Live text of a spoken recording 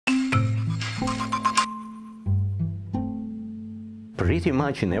Pretty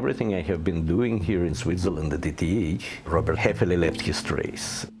much in everything I have been doing here in Switzerland at ETH, Robert Häfeli left his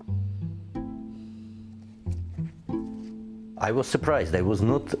trace. I was surprised. I was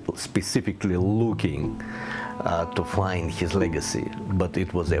not specifically looking to find his legacy, but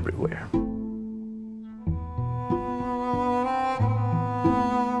it was everywhere.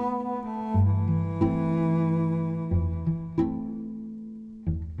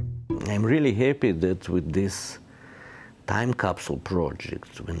 I'm really happy that with this time capsule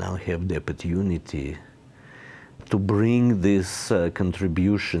project, we now have the opportunity to bring this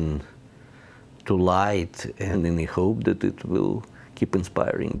contribution to light, and in the hope that it will keep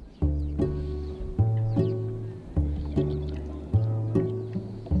inspiring.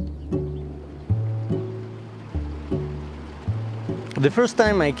 The first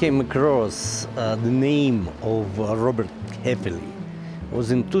time I came across the name of Robert Häfeli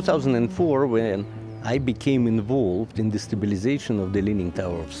was in 2004 when I became involved in the stabilization of the Leaning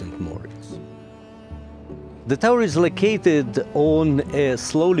Tower of St. Moritz. The tower is located on a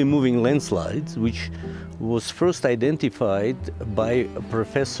slowly moving landslide, which was first identified by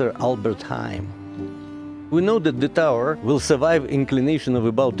Professor Albert Häfeli. We know that the tower will survive inclination of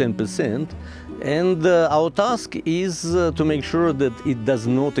about 10%, and our task is to make sure that it does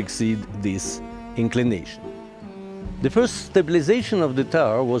not exceed this inclination. The first stabilization of the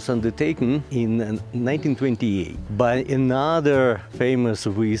tower was undertaken in 1928 by another famous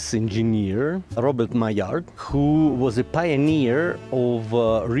Swiss engineer, Robert Maillard, who was a pioneer of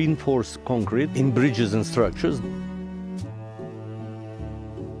reinforced concrete in bridges and structures.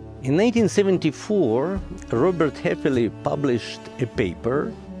 In 1974, Robert Häfeli published a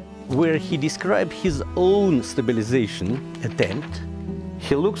paper where he described his own stabilization attempt.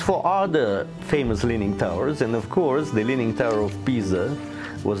 He looked for other famous leaning towers, and of course the Leaning Tower of Pisa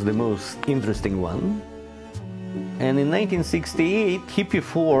was the most interesting one. And in 1968 he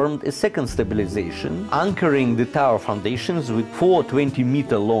performed a second stabilization, anchoring the tower foundations with 4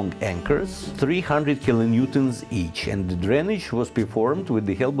 20-meter long anchors, 300 kilonewtons each, and the drainage was performed with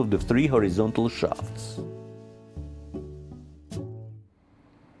the help of the 3 horizontal shafts.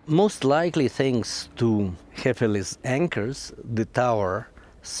 Most likely thanks to Häfeli's anchors, the tower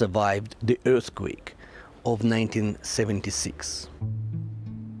survived the earthquake of 1976.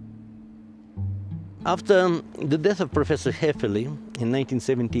 After the death of Professor Häfeli in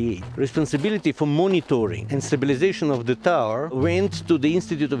 1978, responsibility for monitoring and stabilization of the tower went to the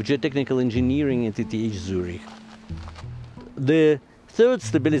Institute of Geotechnical Engineering at ETH Zurich. The third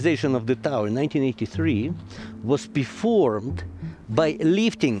stabilization of the tower in 1983 was performed by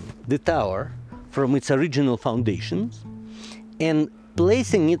lifting the tower from its original foundations and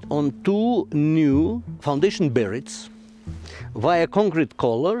placing it on 2 new foundation berets via concrete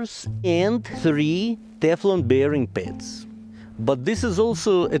collars and 3 Teflon bearing pads. But this is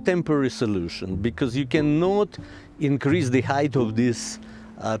also a temporary solution because you cannot increase the height of these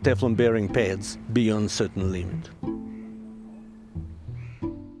Teflon bearing pads beyond a certain limit.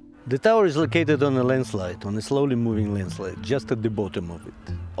 The tower is located on a landslide, on a slowly moving landslide, just at the bottom of it.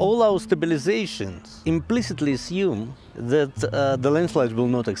 All our stabilizations implicitly assume that the landslide will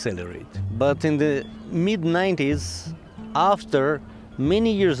not accelerate. But in the mid-90s, after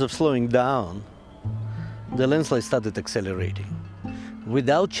many years of slowing down, the landslide started accelerating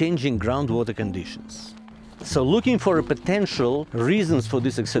without changing groundwater conditions. So looking for potential reasons for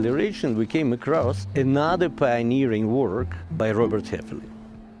this acceleration, we came across another pioneering work by Robert Häfeli.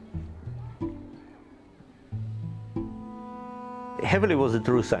 Häfeli was a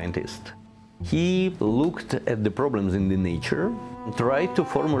true scientist. He looked at the problems in the nature, tried to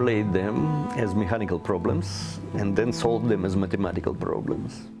formulate them as mechanical problems, and then solved them as mathematical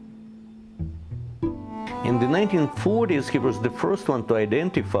problems. In the 1940s, he was the first one to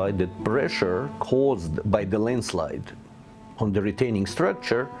identify that pressure caused by the landslide on the retaining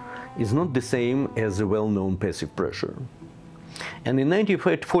structure is not the same as a well-known passive pressure. And in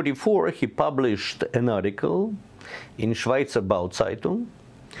 1944, he published an article in Schweizer Bauzeitung,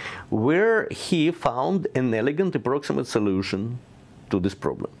 where he found an elegant approximate solution to this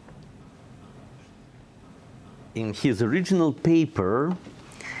problem. In his original paper,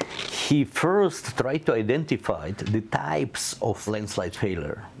 he first tried to identify the types of landslide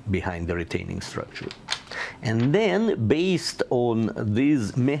failure behind the retaining structure. And then, based on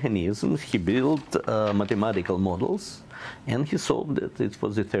these mechanisms, he built mathematical models, and he solved it. It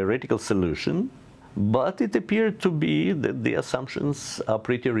was a theoretical solution. But it appeared to be that the assumptions are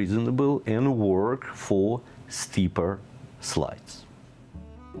pretty reasonable and work for steeper slides.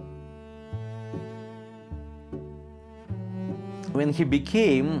 When he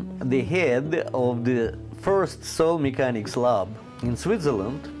became the head of the first soil mechanics lab in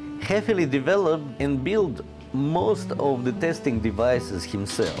Switzerland, Häfeli developed and built most of the testing devices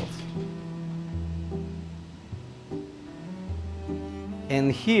himself.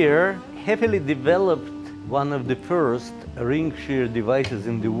 And here, Häfeli developed one of the first ring shear devices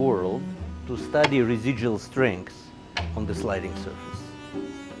in the world to study residual strength on the sliding surface.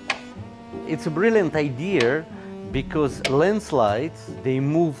 It's a brilliant idea because landslides, they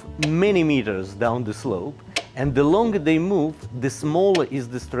move many meters down the slope, and the longer they move, the smaller is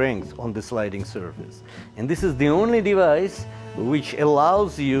the strength on the sliding surface. And this is the only device which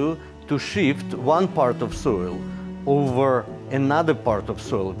allows you to shift one part of soil over another part of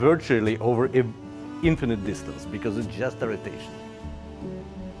soil, virtually over an infinite distance, because it's just a rotation.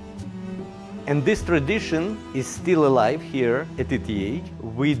 And this tradition is still alive here at ETH.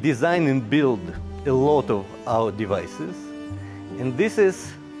 We design and build a lot of our devices, and this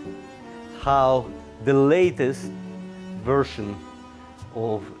is how the latest version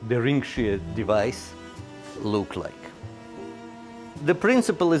of the ring shear device look like. The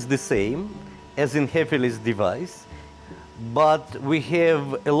principle is the same as in Häfeli's device, but we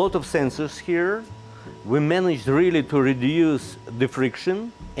have a lot of sensors here. We managed really to reduce the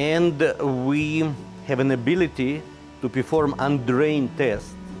friction, and we have an ability to perform undrained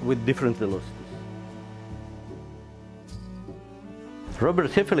tests with different velocities.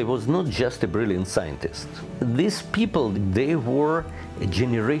 Robert Häfeli was not just a brilliant scientist. These people, they were a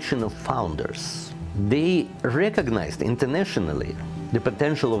generation of founders. They recognized internationally the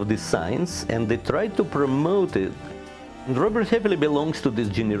potential of this science, and they tried to promote it. And Robert Häfeli belongs to this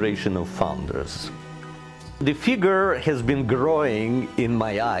generation of founders. The figure has been growing in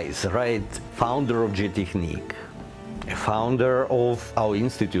my eyes, right? Founder of Geotechnique, a founder of our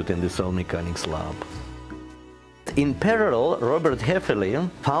institute in the soil mechanics lab. In parallel, Robert Häfeli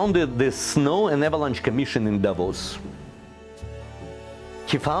founded the Snow and Avalanche Commission in Davos.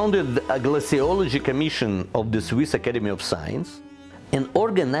 He founded a Glaciology Commission of the Swiss Academy of Science and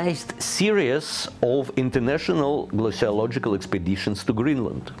organized a series of international glaciological expeditions to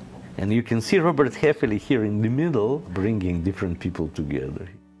Greenland. And you can see Robert Häfeli here in the middle, bringing different people together.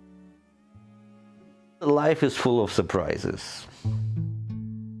 Life is full of surprises.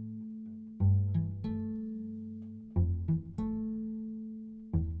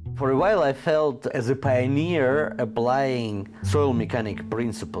 For a while I felt as a pioneer applying soil mechanic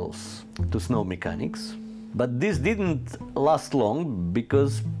principles to snow mechanics. But this didn't last long,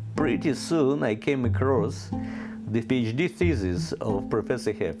 because pretty soon I came across the PhD thesis of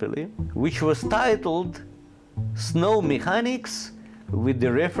Professor Häfeli, which was titled Snow Mechanics with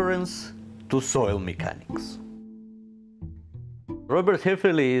the reference to soil mechanics. Robert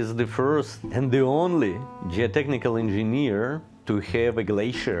Häfeli is the first and the only geotechnical engineer to have a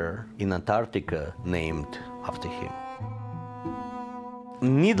glacier in Antarctica named after him.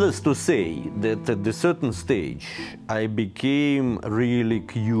 Needless to say that at a certain stage I became really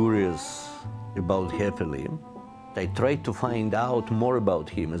curious about Häfeli. I tried to find out more about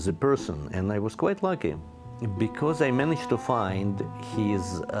him as a person, and I was quite lucky because I managed to find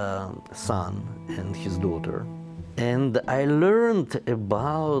his son and his daughter. And I learned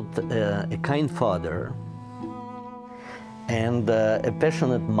about a kind father and a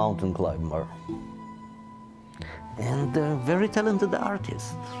passionate mountain climber and a very talented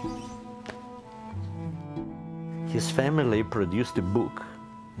artist. His family produced a book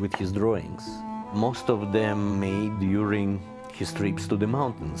with his drawings, most of them made during his trips to the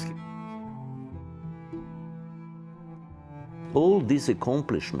mountains. All these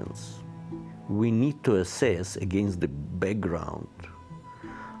accomplishments we need to assess against the background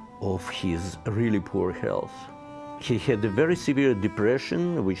of his really poor health. He had a very severe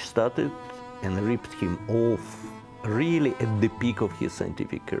depression which started and ripped him off really at the peak of his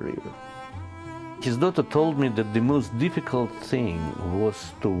scientific career. His daughter told me that the most difficult thing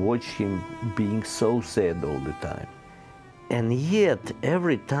was to watch him being so sad all the time. And yet,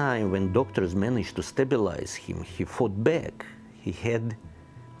 every time when doctors managed to stabilize him, he fought back. He had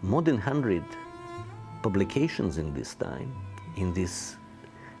more than 100 publications in this time, in these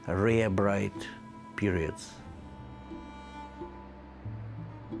rare, bright periods.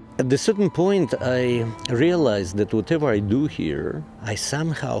 At a certain point, I realized that whatever I do here, I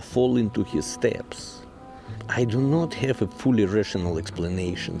somehow fall into his steps. I do not have a fully rational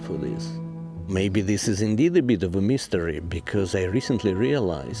explanation for this. Maybe this is indeed a bit of a mystery, because I recently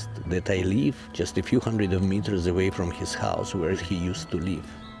realized that I live just a few hundred of meters away from his house where he used to live.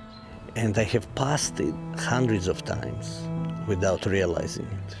 And I have passed it hundreds of times without realizing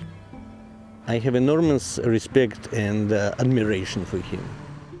it. I have enormous respect and admiration for him.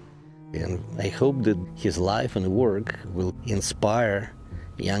 And I hope that his life and work will inspire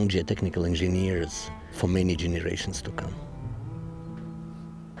young geotechnical engineers for many generations to come.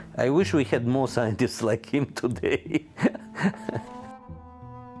 I wish we had more scientists like him today.